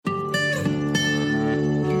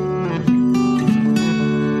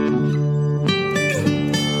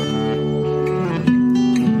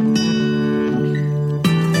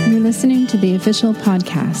official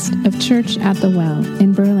podcast of Church at the Well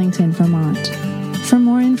in Burlington, Vermont. For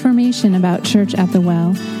more information about Church at the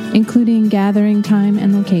Well, including gathering time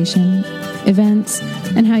and location, events,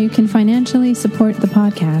 and how you can financially support the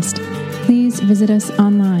podcast, please visit us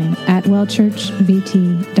online at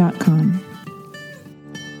wellchurchvt.com.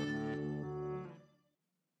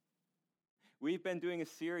 We've been doing a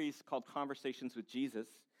series called Conversations with Jesus,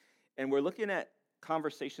 and we're looking at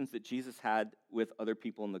conversations that Jesus had with other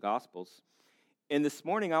people in the Gospels. And this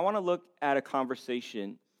morning, I want to look at a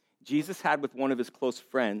conversation Jesus had with one of his close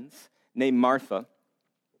friends named Martha.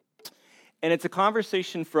 And it's a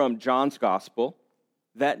conversation from John's Gospel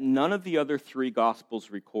that none of the other three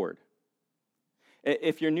Gospels record.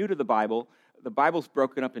 If you're new to the Bible's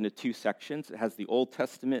broken up into two sections. It has the Old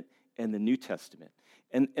Testament and the New Testament.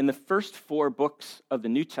 And the first four books of the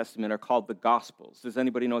New Testament are called the Gospels. Does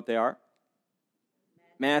anybody know what they are?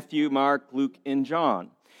 Matthew, Mark, Luke, and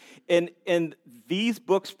John. And these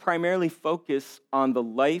books primarily focus on the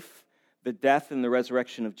life, the death, and the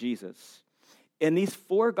resurrection of Jesus. And these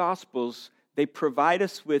four Gospels, they provide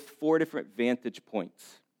us with four different vantage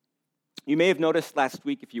points. You may have noticed last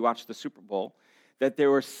week, if you watched the Super Bowl, that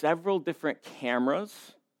there were several different cameras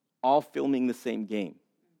all filming the same game.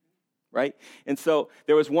 Right? And so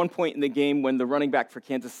there was one point in the game when the running back for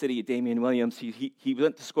Kansas City, Damian Williams, he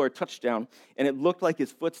went to score a touchdown, and it looked like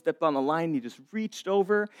his foot stepped on the line. He just reached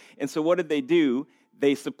over. And so what did they do?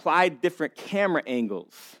 They supplied different camera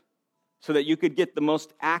angles so that you could get the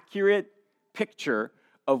most accurate picture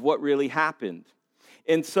of what really happened.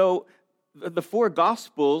 And so the four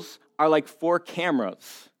Gospels are like four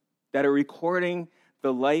cameras that are recording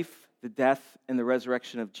the life, the death, and the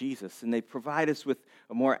resurrection of Jesus. And they provide us with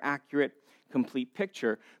a more accurate, complete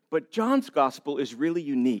picture. But John's gospel is really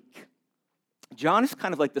unique. John is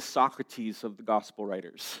kind of like the Socrates of the gospel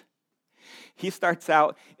writers. He starts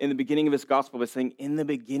out in the beginning of his gospel by saying, "In the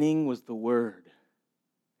beginning was the Word,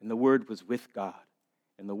 and the Word was with God,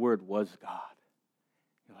 and the Word was God."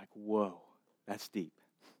 You're like, whoa, that's deep.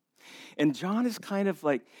 And John is kind of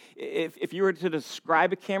like, if you were to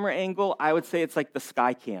describe a camera angle, I would say it's like the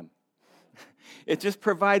sky cam. It just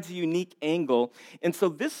provides a unique angle. And so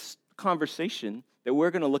this conversation that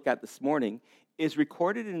we're going to look at this morning is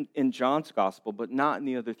recorded in John's gospel, but not in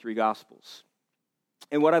the other three gospels.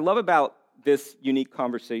 And what I love about this unique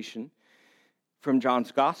conversation from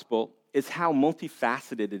John's gospel is how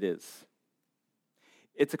multifaceted it is.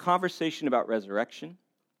 It's a conversation about resurrection.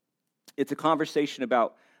 It's a conversation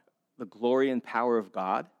about the glory and power of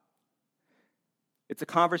God. It's a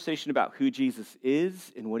conversation about who Jesus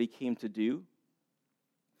is and what he came to do.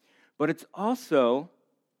 But it's also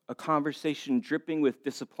a conversation dripping with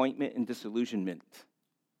disappointment and disillusionment.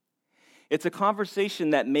 It's a conversation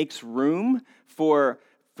that makes room for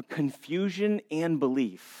confusion and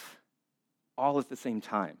belief all at the same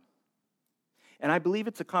time. And I believe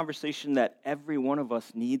it's a conversation that every one of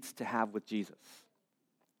us needs to have with Jesus,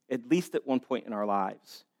 at least at one point in our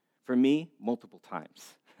lives. For me, multiple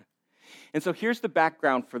times. And so here's the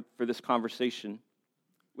background for this conversation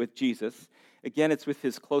with Jesus. Again, it's with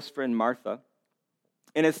his close friend Martha.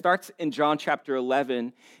 And it starts in John chapter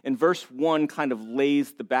 11, and verse 1 kind of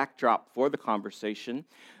lays the backdrop for the conversation.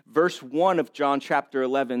 Verse 1 of John chapter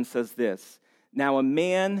 11 says this: "Now a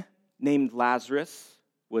man named Lazarus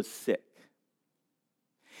was sick."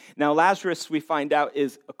 Now Lazarus, we find out,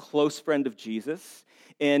 is a close friend of Jesus,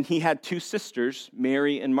 and he had two sisters,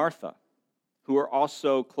 Mary and Martha, who are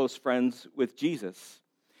also close friends with Jesus.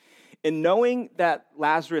 And knowing that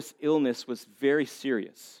Lazarus' illness was very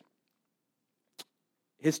serious,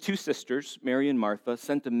 his two sisters, Mary and Martha,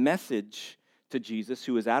 sent a message to Jesus,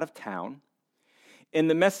 who was out of town. And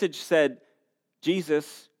the message said,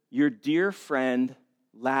 "Jesus, your dear friend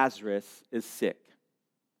Lazarus is sick."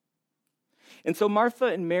 And so Martha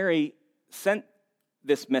and Mary sent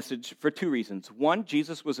this message for two reasons. One,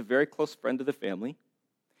 Jesus was a very close friend of the family.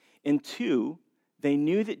 And two, they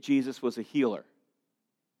knew that Jesus was a healer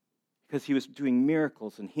because he was doing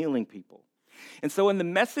miracles and healing people. And so when the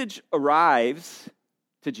message arrives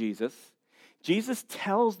to Jesus, Jesus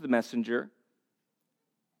tells the messenger,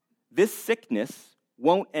 this sickness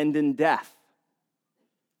won't end in death.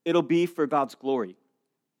 It'll be for God's glory.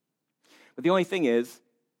 But the only thing is,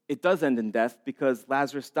 it does end in death because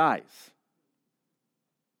Lazarus dies.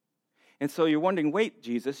 And so you're wondering, wait,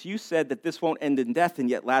 Jesus, you said that this won't end in death, and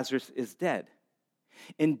yet Lazarus is dead.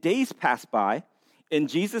 And days pass by, and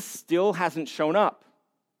Jesus still hasn't shown up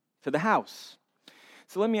to the house.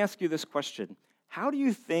 So let me ask you this question. How do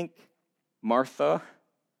you think Martha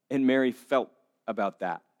and Mary felt about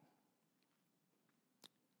that?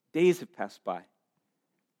 Days have passed by.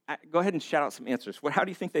 Go ahead and shout out some answers. How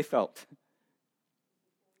do you think they felt?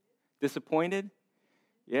 Disappointed?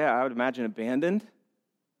 Yeah, I would imagine abandoned.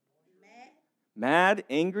 Mad,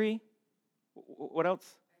 angry. What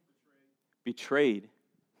else? Betrayed.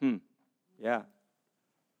 Yeah.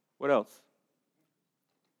 What else?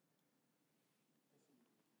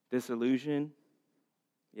 Disillusion.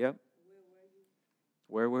 Yep.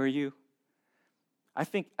 Where were you? I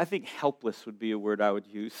think helpless would be a word I would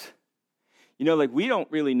use. Like we don't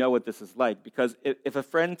really know what this is like, because if a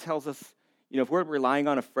friend tells us, if we're relying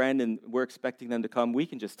on a friend and we're expecting them to come, we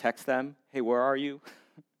can just text them, hey, where are you?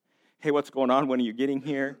 Hey, what's going on? When are you getting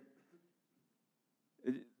here?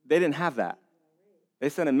 They didn't have that. They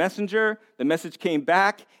sent a messenger, the message came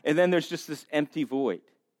back, and then there's just this empty void.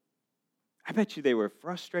 I bet you they were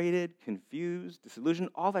frustrated, confused, disillusioned,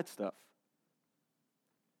 all that stuff.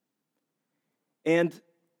 And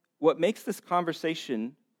what makes this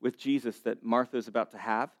conversation with Jesus that Martha is about to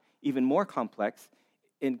have even more complex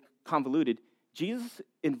and convoluted, Jesus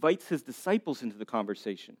invites his disciples into the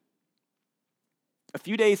conversation. A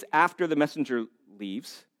few days after the messenger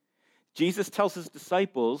leaves, Jesus tells his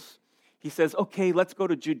disciples, he says, okay, let's go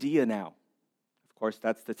to Judea now. Of course,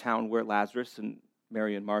 that's the town where Lazarus and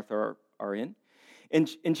Mary and Martha are in. And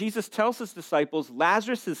Jesus tells his disciples,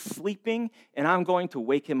 Lazarus is sleeping, and I'm going to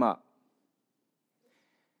wake him up.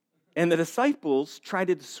 And the disciples try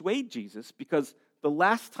to dissuade Jesus because the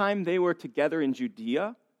last time they were together in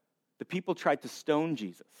Judea, the people tried to stone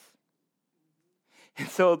Jesus. And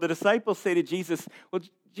so the disciples say to Jesus, well,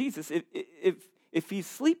 Jesus, if he's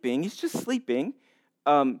sleeping, he's just sleeping,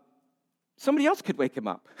 somebody else could wake him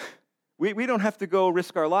up. We don't have to go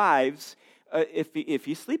risk our lives. If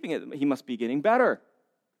he's sleeping, he must be getting better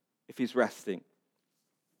if he's resting.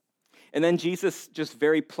 And then Jesus just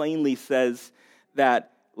very plainly says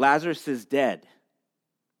that Lazarus is dead.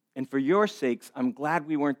 And for your sakes, I'm glad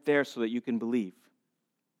we weren't there so that you can believe.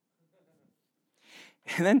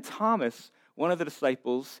 And then Thomas, one of the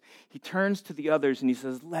disciples, he turns to the others and he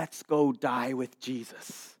says, let's go die with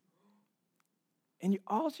Jesus. And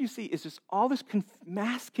all you see is just all this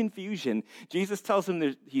mass confusion. Jesus tells him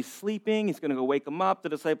that he's sleeping, he's going to go wake him up. The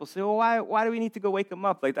disciples say, well, why do we need to go wake him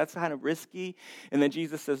up? Like, that's kind of risky. And then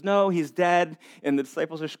Jesus says, no, he's dead. And the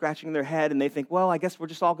disciples are scratching their head, and they think, well, I guess we're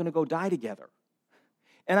just all going to go die together.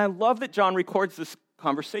 And I love that John records this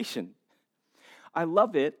conversation. I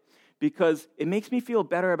love it because it makes me feel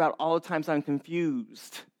better about all the times I'm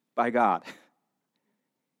confused by God.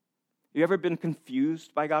 You ever been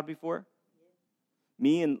confused by God before?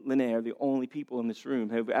 Me and Linnea are the only people in this room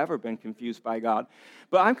who have ever been confused by God.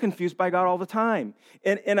 But I'm confused by God all the time.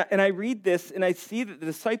 And I read this, and I see that the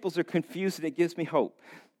disciples are confused, and it gives me hope.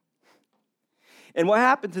 And what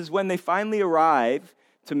happens is when they finally arrive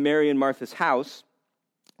to Mary and Martha's house,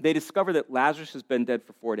 they discover that Lazarus has been dead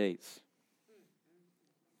for 4 days.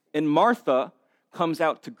 And Martha comes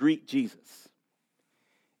out to greet Jesus.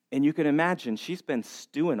 And you can imagine she's been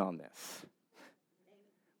stewing on this.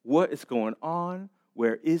 What is going on?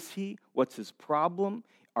 Where is he? What's his problem?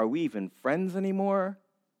 Are we even friends anymore?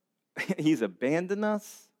 He's abandoned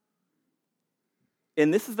us.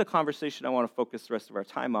 And this is the conversation I want to focus the rest of our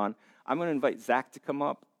time on. I'm going to invite Zach to come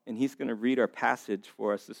up, and he's going to read our passage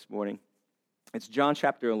for us this morning. It's John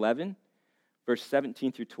chapter 11, verse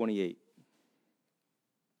 17 through 28.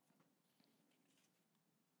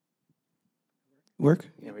 Work?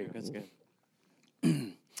 Yeah, that's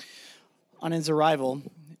good. On his arrival,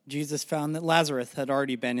 Jesus found that Lazarus had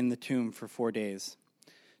already been in the tomb for 4 days.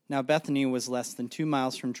 Now Bethany was less than 2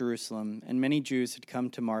 miles from Jerusalem, and many Jews had come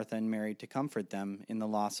to Martha and Mary to comfort them in the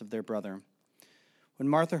loss of their brother. When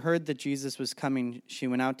Martha heard that Jesus was coming, she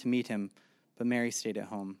went out to meet him, but Mary stayed at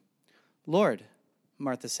home. Lord,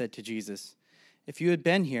 Martha said to Jesus, if you had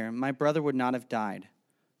been here, my brother would not have died.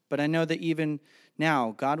 But I know that even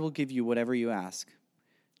now God will give you whatever you ask.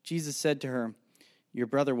 Jesus said to her, your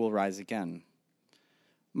brother will rise again.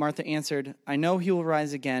 Martha answered, I know he will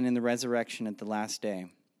rise again in the resurrection at the last day.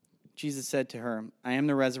 Jesus said to her, I am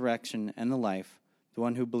the resurrection and the life. The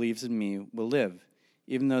one who believes in me will live,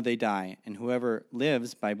 even though they die, and whoever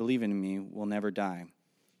lives by believing in me will never die.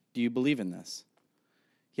 Do you believe in this?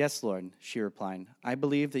 Yes, Lord, she replied. I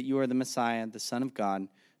believe that you are the Messiah, the Son of God,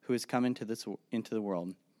 who has come into the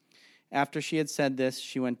world. After she had said this,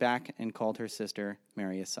 she went back and called her sister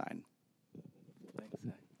Mary aside.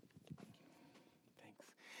 Thanks.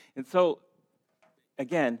 And so,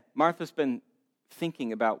 again, Martha's been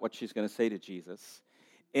thinking about what she's going to say to Jesus.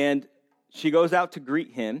 And she goes out to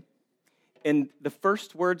greet him. And the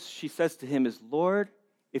first words she says to him is, Lord,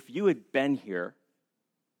 if you had been here,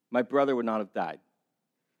 my brother would not have died.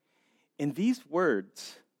 And these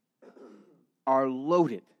words are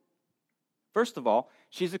loaded. First of all,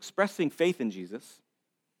 she's expressing faith in Jesus.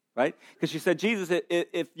 right? Because she said, Jesus,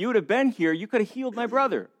 if you would have been here, you could have healed my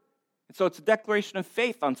brother. And so it's a declaration of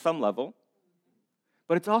faith on some level,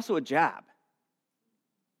 but it's also a jab,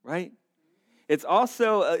 right? It's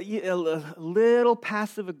also a little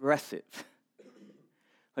passive-aggressive.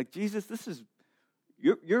 Like, Jesus,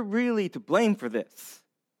 you're really to blame for this.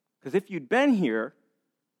 Because if you'd been here,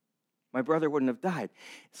 my brother wouldn't have died.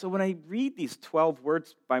 So when I read these 12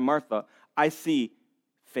 words by Martha, I see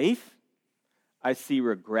faith, I see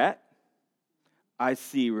regret, I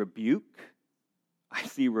see rebuke, I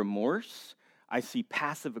see remorse, I see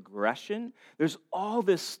passive aggression. There's all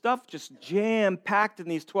this stuff just jam-packed in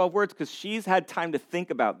these 12 words because she's had time to think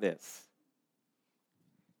about this.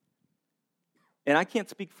 And I can't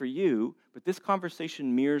speak for you, but this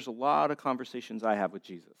conversation mirrors a lot of conversations I have with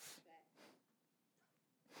Jesus.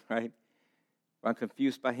 Right? I'm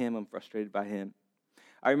confused by him. I'm frustrated by him.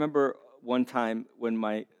 I remember one time when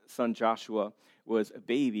my son Joshua was a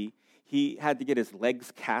baby, he had to get his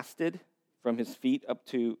legs casted from his feet up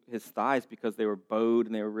to his thighs because they were bowed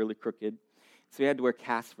and they were really crooked. So he had to wear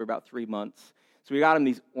casts for about 3 months. So we got him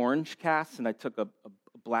these orange casts, and I took a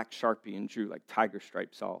black Sharpie and drew like tiger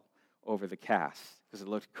stripes all over the cast because it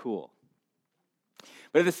looked cool.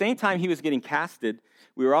 But at the same time he was getting casted,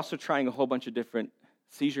 we were also trying a whole bunch of different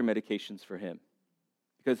seizure medications for him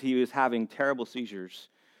because he was having terrible seizures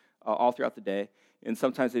all throughout the day. And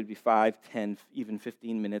sometimes they'd be 5, 10, even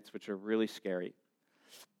 15 minutes, which are really scary.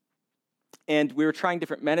 And we were trying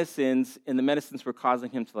different medicines, and the medicines were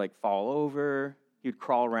causing him to like fall over. He'd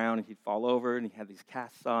crawl around and he'd fall over, and he had these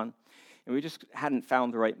casts on. And we just hadn't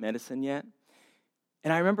found the right medicine yet.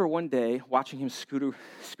 And I remember one day watching him scoot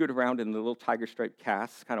around in the little tiger stripe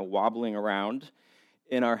casts, kind of wobbling around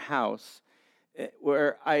in our house,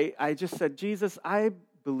 where I just said, Jesus, I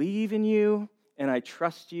believe in you and I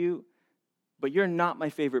trust you, but you're not my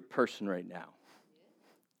favorite person right now.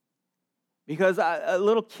 Because a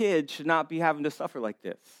little kid should not be having to suffer like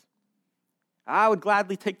this. I would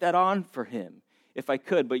gladly take that on for him if I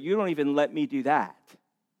could, but you don't even let me do that.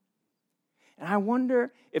 And I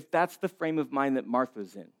wonder if that's the frame of mind that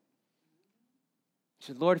Martha's in. She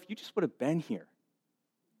said, Lord, if you just would have been here,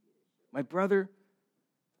 my brother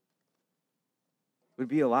would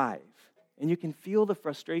be alive. And you can feel the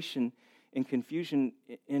frustration and confusion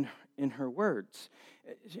in her words.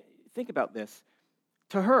 Think about this.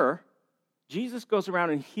 To her, Jesus goes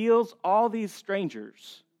around and heals all these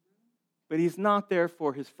strangers, but he's not there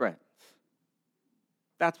for his friends.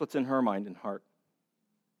 That's what's in her mind and heart.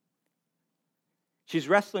 She's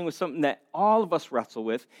wrestling with something that all of us wrestle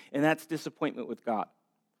with, and that's disappointment with God.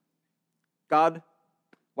 God,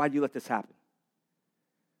 why'd you let this happen?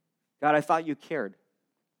 God, I thought you cared.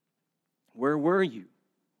 Where were you?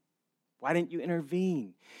 Why didn't you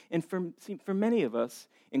intervene? And for many of us,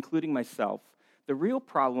 including myself, the real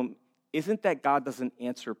problem isn't that God doesn't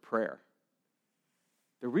answer prayer.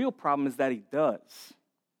 The real problem is that he does.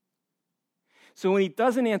 So when he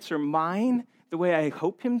doesn't answer mine the way I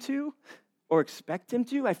hope him to or expect him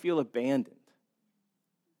to, I feel abandoned.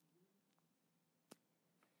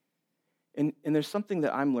 And there's something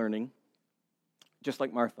that I'm learning, just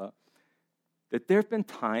like Martha, that there have been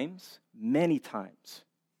times, many times,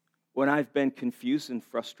 when I've been confused and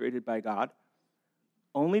frustrated by God,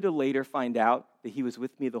 only to later find out that he was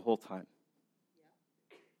with me the whole time.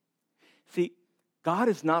 See, God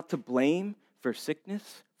is not to blame for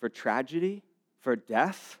sickness, for tragedy, for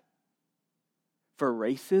death, for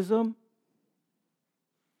racism.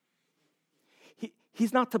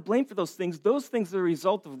 He's not to blame for those things. Those things are the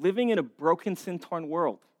result of living in a broken, sin-torn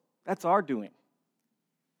world. That's our doing.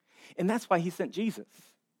 And that's why he sent Jesus.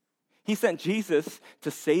 He sent Jesus to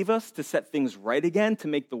save us, to set things right again, to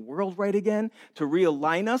make the world right again, to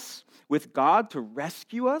realign us with God, to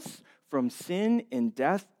rescue us from sin and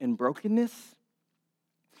death and brokenness.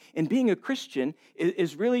 And being a Christian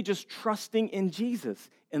is really just trusting in Jesus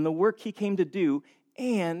and the work he came to do,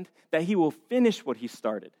 and that he will finish what he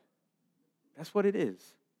started. That's what it is.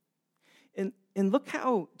 And look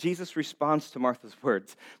how Jesus responds to Martha's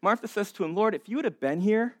words. Martha says to him, Lord, if you would have been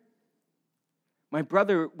here, my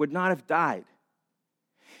brother would not have died.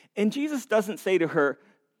 And Jesus doesn't say to her,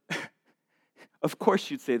 of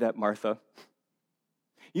course you'd say that, Martha.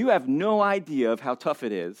 You have no idea of how tough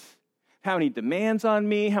it is, how many demands on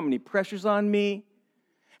me, how many pressures on me,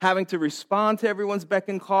 having to respond to everyone's beck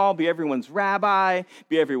and call, be everyone's rabbi,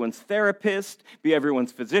 be everyone's therapist, be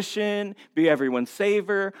everyone's physician, be everyone's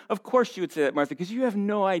savior. Of course you would say that, Martha, because you have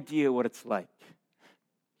no idea what it's like.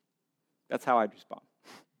 That's how I'd respond.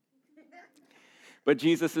 But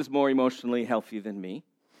Jesus is more emotionally healthy than me.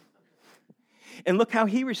 And look how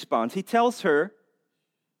he responds. He tells her,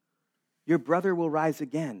 your brother will rise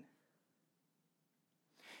again.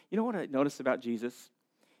 You know what I noticed about Jesus?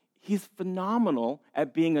 He's phenomenal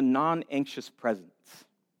at being a non-anxious presence.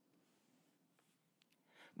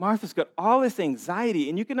 Martha's got all this anxiety,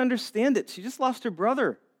 and you can understand it. She just lost her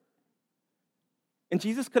brother. And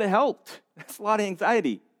Jesus could have helped. That's a lot of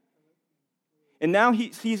anxiety. And now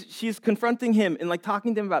she's confronting him and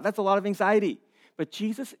talking to him about, that's a lot of anxiety. But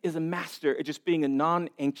Jesus is a master at just being a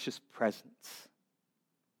non-anxious presence.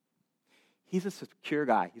 He's a secure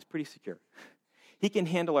guy. He's pretty secure. He can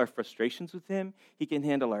handle our frustrations with him. He can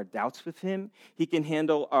handle our doubts with him. He can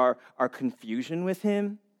handle our confusion with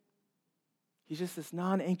him. He's just this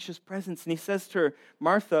non-anxious presence. And he says to her,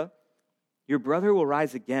 Martha, your brother will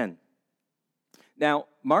rise again. Now,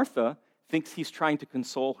 Martha thinks he's trying to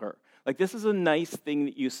console her. This is a nice thing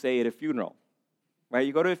that you say at a funeral, right?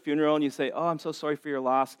 You go to a funeral and you say, oh, I'm so sorry for your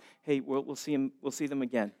loss. Hey, we'll see them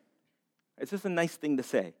again. It's just a nice thing to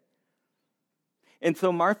say. And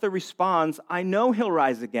so Martha responds, I know he'll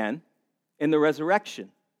rise again in the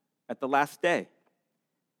resurrection at the last day.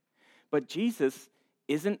 But Jesus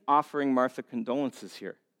isn't offering Martha condolences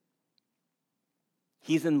here.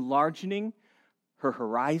 He's enlarging her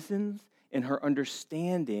horizons and her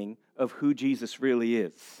understanding of who Jesus really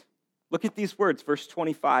is. Look at these words. Verse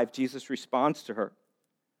 25, Jesus responds to her.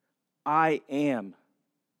 I am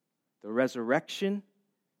the resurrection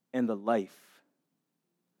and the life.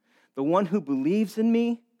 The one who believes in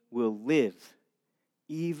me will live,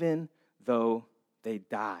 even though they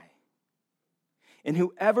die. And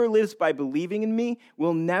whoever lives by believing in me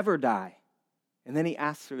will never die. And then he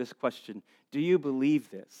asks her this question, do you believe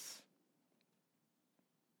this?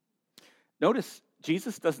 Notice,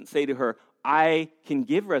 Jesus doesn't say to her, I can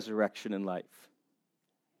give resurrection and life.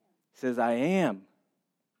 He says, I am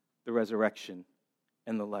the resurrection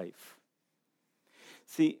and the life.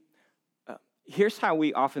 See, here's how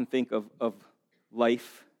we often think of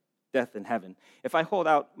life, death, and heaven. If I hold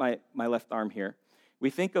out my left arm here, we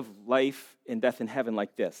think of life and death and heaven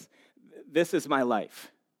like this. This is my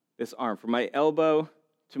life, this arm, from my elbow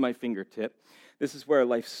to my fingertip. This is where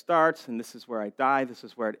life starts, and this is where I die. This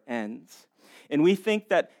is where it ends. And we think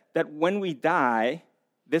that when we die,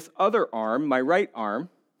 this other arm, my right arm,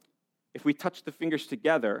 if we touch the fingers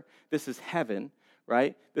together, this is heaven,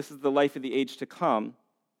 right? This is the life of the age to come.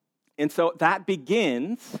 And so that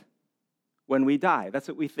begins when we die. That's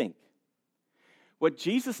what we think. What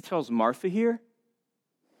Jesus tells Martha here,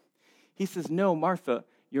 he says, no, Martha,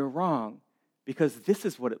 you're wrong, because this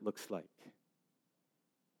is what it looks like.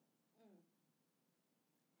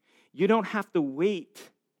 You don't have to wait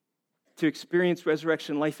to experience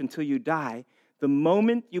resurrection life until you die. The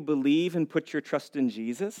moment you believe and put your trust in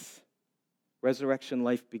Jesus, resurrection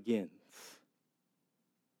life begins.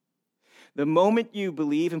 The moment you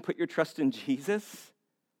believe and put your trust in Jesus,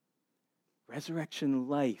 resurrection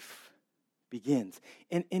life begins.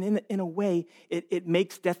 And in a way, it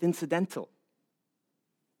makes death incidental.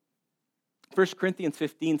 1 Corinthians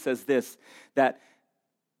 15 says this, that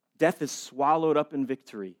death is swallowed up in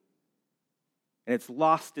victory, and it's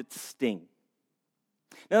lost its sting.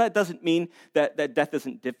 Now, that doesn't mean that death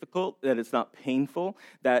isn't difficult, that it's not painful,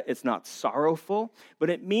 that it's not sorrowful, but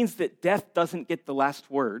it means that death doesn't get the last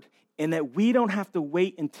word, and that we don't have to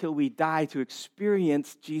wait until we die to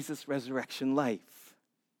experience Jesus' resurrection life.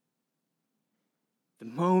 The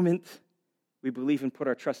moment we believe and put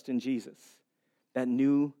our trust in Jesus, that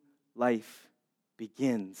new life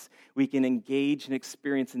begins. We can engage and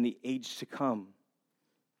experience in the age to come.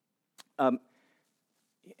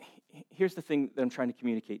 Here's the thing that I'm trying to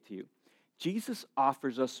communicate to you. Jesus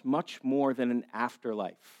offers us much more than an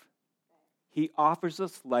afterlife. He offers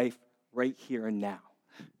us life right here and now.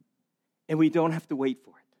 And we don't have to wait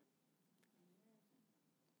for it.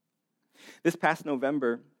 This past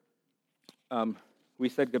November, we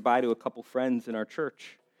said goodbye to a couple friends in our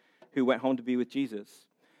church who went home to be with Jesus.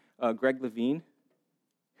 Greg Levine,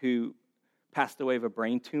 who passed away of a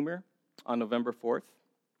brain tumor on November 4th.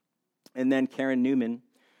 And then Karen Newman,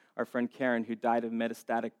 our friend Karen, who died of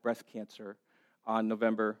metastatic breast cancer on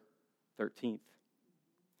November 13th.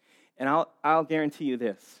 And I'll guarantee you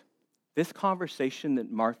this conversation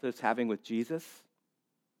that Martha is having with Jesus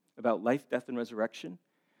about life, death, and resurrection,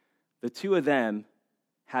 the two of them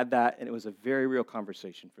had that, and it was a very real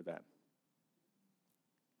conversation for them.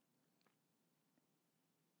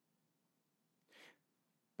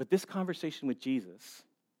 But this conversation with Jesus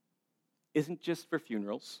isn't just for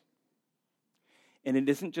funerals, and it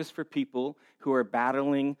isn't just for people who are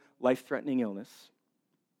battling life-threatening illness,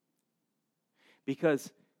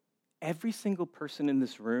 because every single person in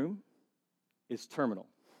this room is terminal.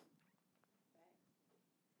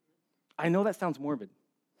 I know that sounds morbid,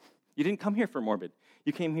 You didn't come here for morbid.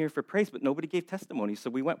 You came here for praise, but nobody gave testimony, so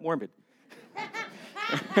we went morbid.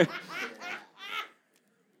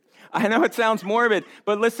 I know it sounds morbid,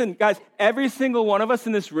 but listen, guys, every single one of us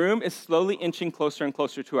in this room is slowly inching closer and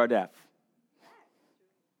closer to our death.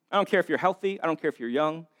 I don't care if you're healthy. I don't care if you're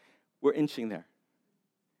young. We're inching there.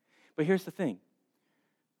 But here's the thing.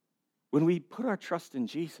 When we put our trust in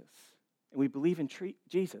Jesus and we believe in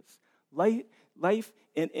Jesus, life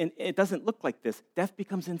and it doesn't look like this. Death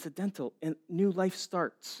becomes incidental and new life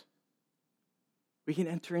starts. We can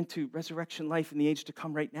enter into resurrection life in the age to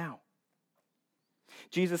come right now.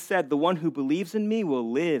 Jesus said, the one who believes in me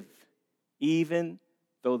will live even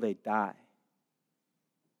though they die.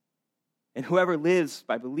 And whoever lives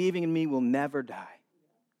by believing in me will never die.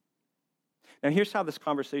 Now, here's how this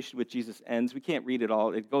conversation with Jesus ends. We can't read it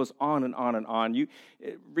all. It goes on and on and on. You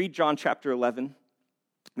read John chapter 11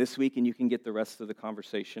 this week, and you can get the rest of the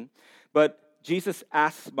conversation. But Jesus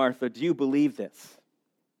asks Martha, do you believe this?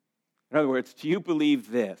 In other words, do you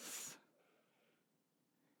believe this?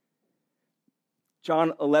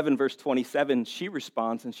 John 11, verse 27, she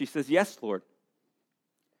responds, and she says, yes, Lord,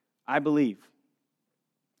 I believe.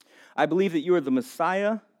 I believe that you are the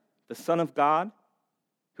Messiah, the Son of God,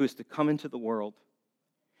 who is to come into the world.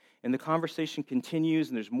 And the conversation continues,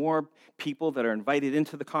 and there's more people that are invited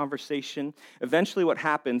into the conversation. Eventually what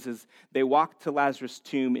happens is they walk to Lazarus'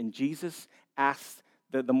 tomb, and Jesus asks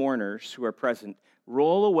the mourners who are present,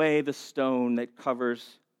 roll away the stone that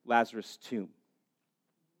covers Lazarus' tomb.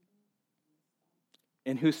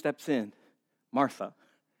 And who steps in? Martha.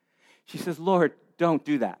 She says, Lord, don't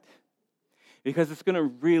do that, because it's going to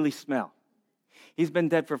really smell. He's been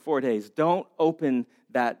dead for 4 days. Don't open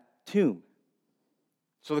that tomb.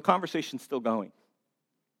 So the conversation's still going.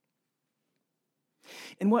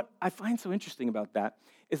 And what I find so interesting about that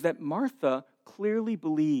is that Martha clearly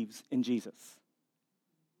believes in Jesus.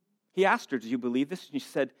 He asked her, do you believe this? And she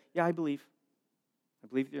said, yeah, I believe. I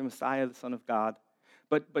believe you're the Messiah, the Son of God.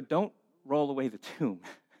 But don't roll away the tomb,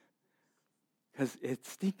 because it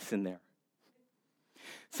stinks in there.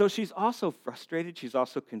 So she's also frustrated. She's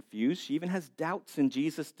also confused. She even has doubts in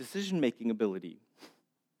Jesus' decision-making ability.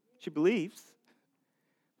 She believes,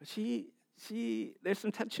 but there's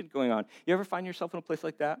some tension going on. You ever find yourself in a place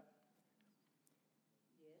like that?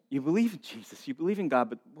 You believe in Jesus, you believe in God,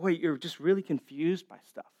 but boy, you're just really confused by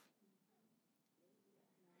stuff.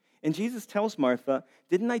 And Jesus tells Martha,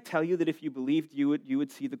 didn't I tell you that if you believed, you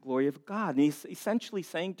would see the glory of God? And he's essentially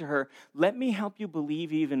saying to her, let me help you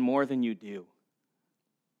believe even more than you do.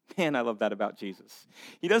 Man, I love that about Jesus.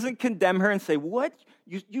 He doesn't condemn her and say, what?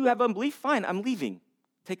 You have unbelief? Fine, I'm leaving.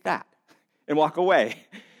 Take that and walk away.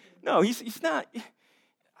 No, he's not.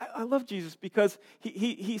 I love Jesus because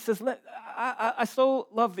he says, I so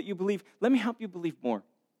love that you believe. Let me help you believe more.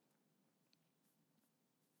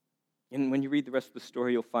 And when you read the rest of the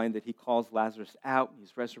story, you'll find that he calls Lazarus out.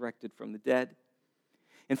 He's resurrected from the dead.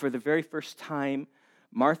 And for the very first time,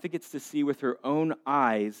 Martha gets to see with her own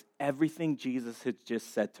eyes everything Jesus had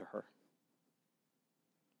just said to her.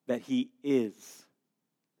 That he is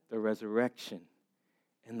the resurrection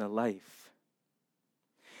and the life.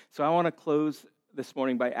 So I want to close this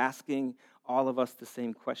morning by asking all of us the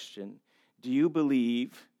same question. Do you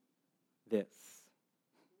believe this?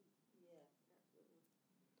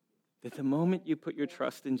 That the moment you put your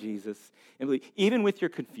trust in Jesus, and believe, even with your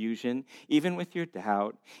confusion, even with your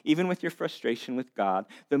doubt, even with your frustration with God,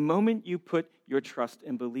 the moment you put your trust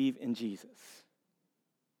and believe in Jesus,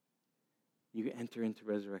 you enter into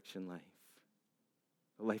resurrection life,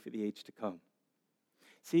 the life of the age to come.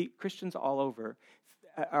 See, Christians all over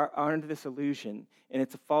are under this illusion, and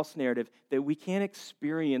it's a false narrative, that we can't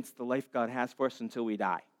experience the life God has for us until we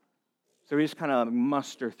die. So we just kind of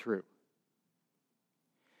muster through.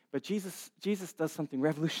 But Jesus does something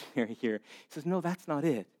revolutionary here. He says, no, that's not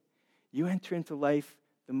it. You enter into life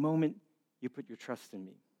the moment you put your trust in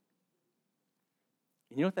me.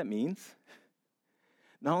 And you know what that means?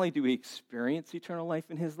 Not only do we experience eternal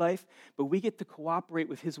life in his life, but we get to cooperate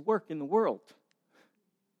with his work in the world.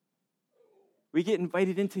 We get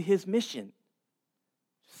invited into his mission.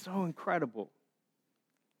 So incredible.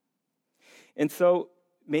 And so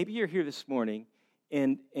maybe you're here this morning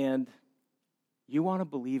and you want to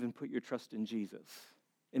believe and put your trust in Jesus.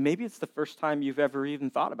 And maybe it's the first time you've ever even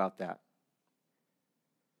thought about that.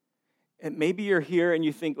 And maybe you're here and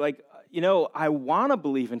you think like, I want to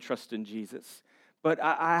believe and trust in Jesus, but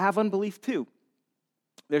I have unbelief too.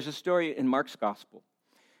 There's a story in Mark's gospel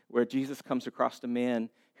where Jesus comes across a man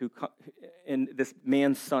and this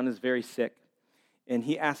man's son is very sick. And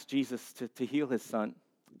he asks Jesus to heal his son.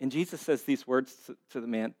 And Jesus says these words to the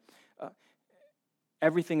man,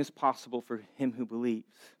 everything is possible for him who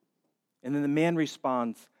believes. And then the man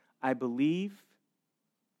responds, I believe,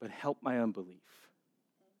 but help my unbelief.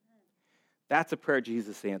 That's a prayer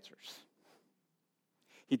Jesus answers.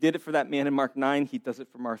 He did it for that man in Mark 9. He does it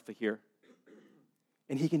for Martha here.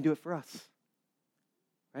 And he can do it for us.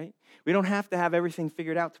 Right? We don't have to have everything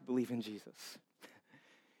figured out to believe in Jesus.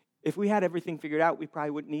 If we had everything figured out, we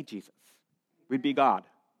probably wouldn't need Jesus. We'd be God,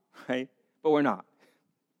 right? But we're not.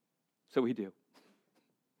 So we do.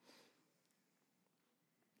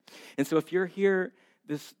 And so if you're here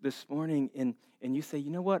this morning and you say, you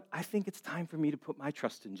know what? I think it's time for me to put my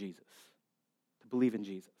trust in Jesus, to believe in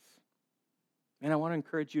Jesus. And I want to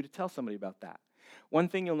encourage you to tell somebody about that. One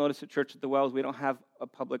thing you'll notice at Church at the Well is we don't have a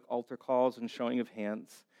public altar calls and showing of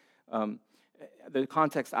hands. The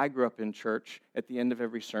context I grew up in church, at the end of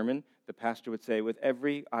every sermon, the pastor would say, with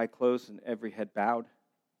every eye closed and every head bowed,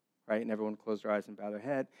 right? And everyone closed their eyes and bow their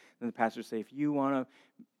head. Then the pastor would say, if you want to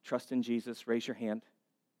trust in Jesus, raise your hand.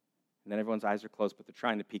 And then everyone's eyes are closed, but they're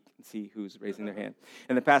trying to peek and see who's raising their hand.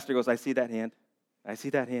 And the pastor goes, I see that hand. I see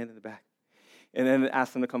that hand in the back. And then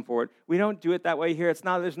ask them to come forward. We don't do it that way here.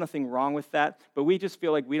 There's nothing wrong with that, but we just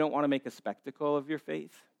feel like we don't want to make a spectacle of your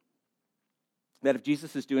faith. That if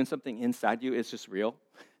Jesus is doing something inside you, it's just real,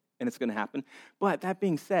 and it's going to happen. But that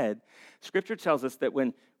being said, Scripture tells us that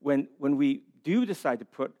when we do decide to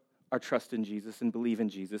put our trust in Jesus and believe in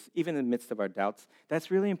Jesus, even in the midst of our doubts, that's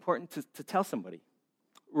really important to tell somebody.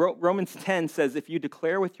 Romans 10 says, if you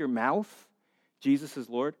declare with your mouth Jesus is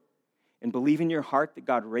Lord, and believe in your heart that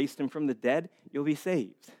God raised him from the dead, you'll be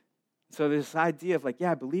saved. So there's this idea of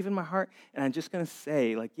I believe in my heart, and I'm just going to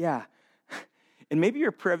say, yeah. And maybe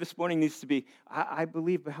your prayer this morning needs to be, I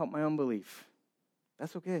believe, but help my unbelief.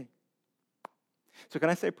 That's okay. So can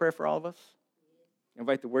I say a prayer for all of us? I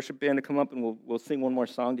invite the worship band to come up, and we'll sing one more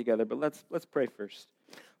song together, but let's pray first.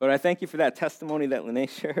 Lord, I thank you for that testimony that Lene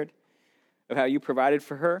shared of how you provided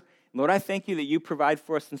for her. Lord, I thank you that you provide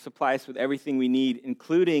for us and supply us with everything we need,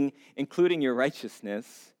 including your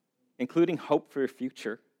righteousness, including hope for a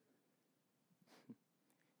future,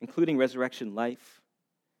 including resurrection life.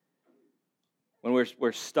 When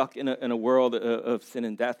we're stuck in a world of sin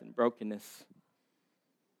and death and brokenness.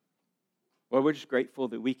 Lord, we're just grateful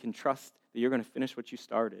that we can trust that you're going to finish what you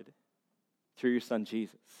started through your son,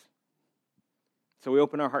 Jesus. So we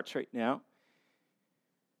open our hearts right now.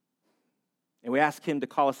 And we ask him to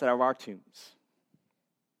call us out of our tombs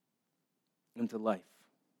into life.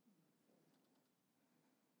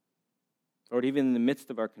 Lord, even in the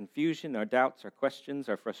midst of our confusion, our doubts, our questions,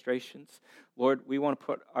 our frustrations, Lord, we want to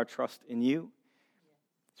put our trust in you.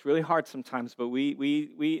 It's really hard sometimes, but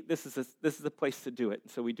this is a place to do it,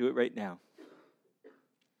 so we do it right now.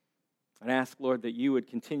 And I ask, Lord, that you would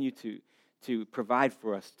continue to provide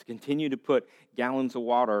for us, to continue to put gallons of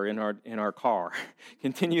water in our car,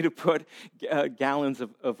 continue to put gallons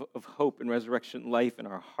of hope and resurrection life in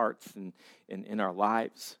our hearts and in our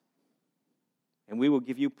lives. And we will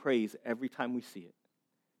give you praise every time we see it,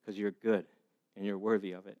 because you're good and you're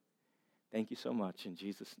worthy of it. Thank you so much. In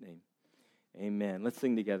Jesus' name, amen. Let's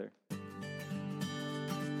sing together.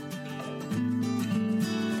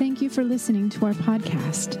 Thank you for listening to our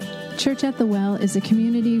podcast. Church at the Well is a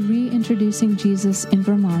community reintroducing Jesus in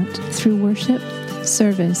Vermont through worship,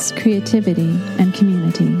 service, creativity, and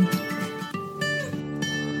community.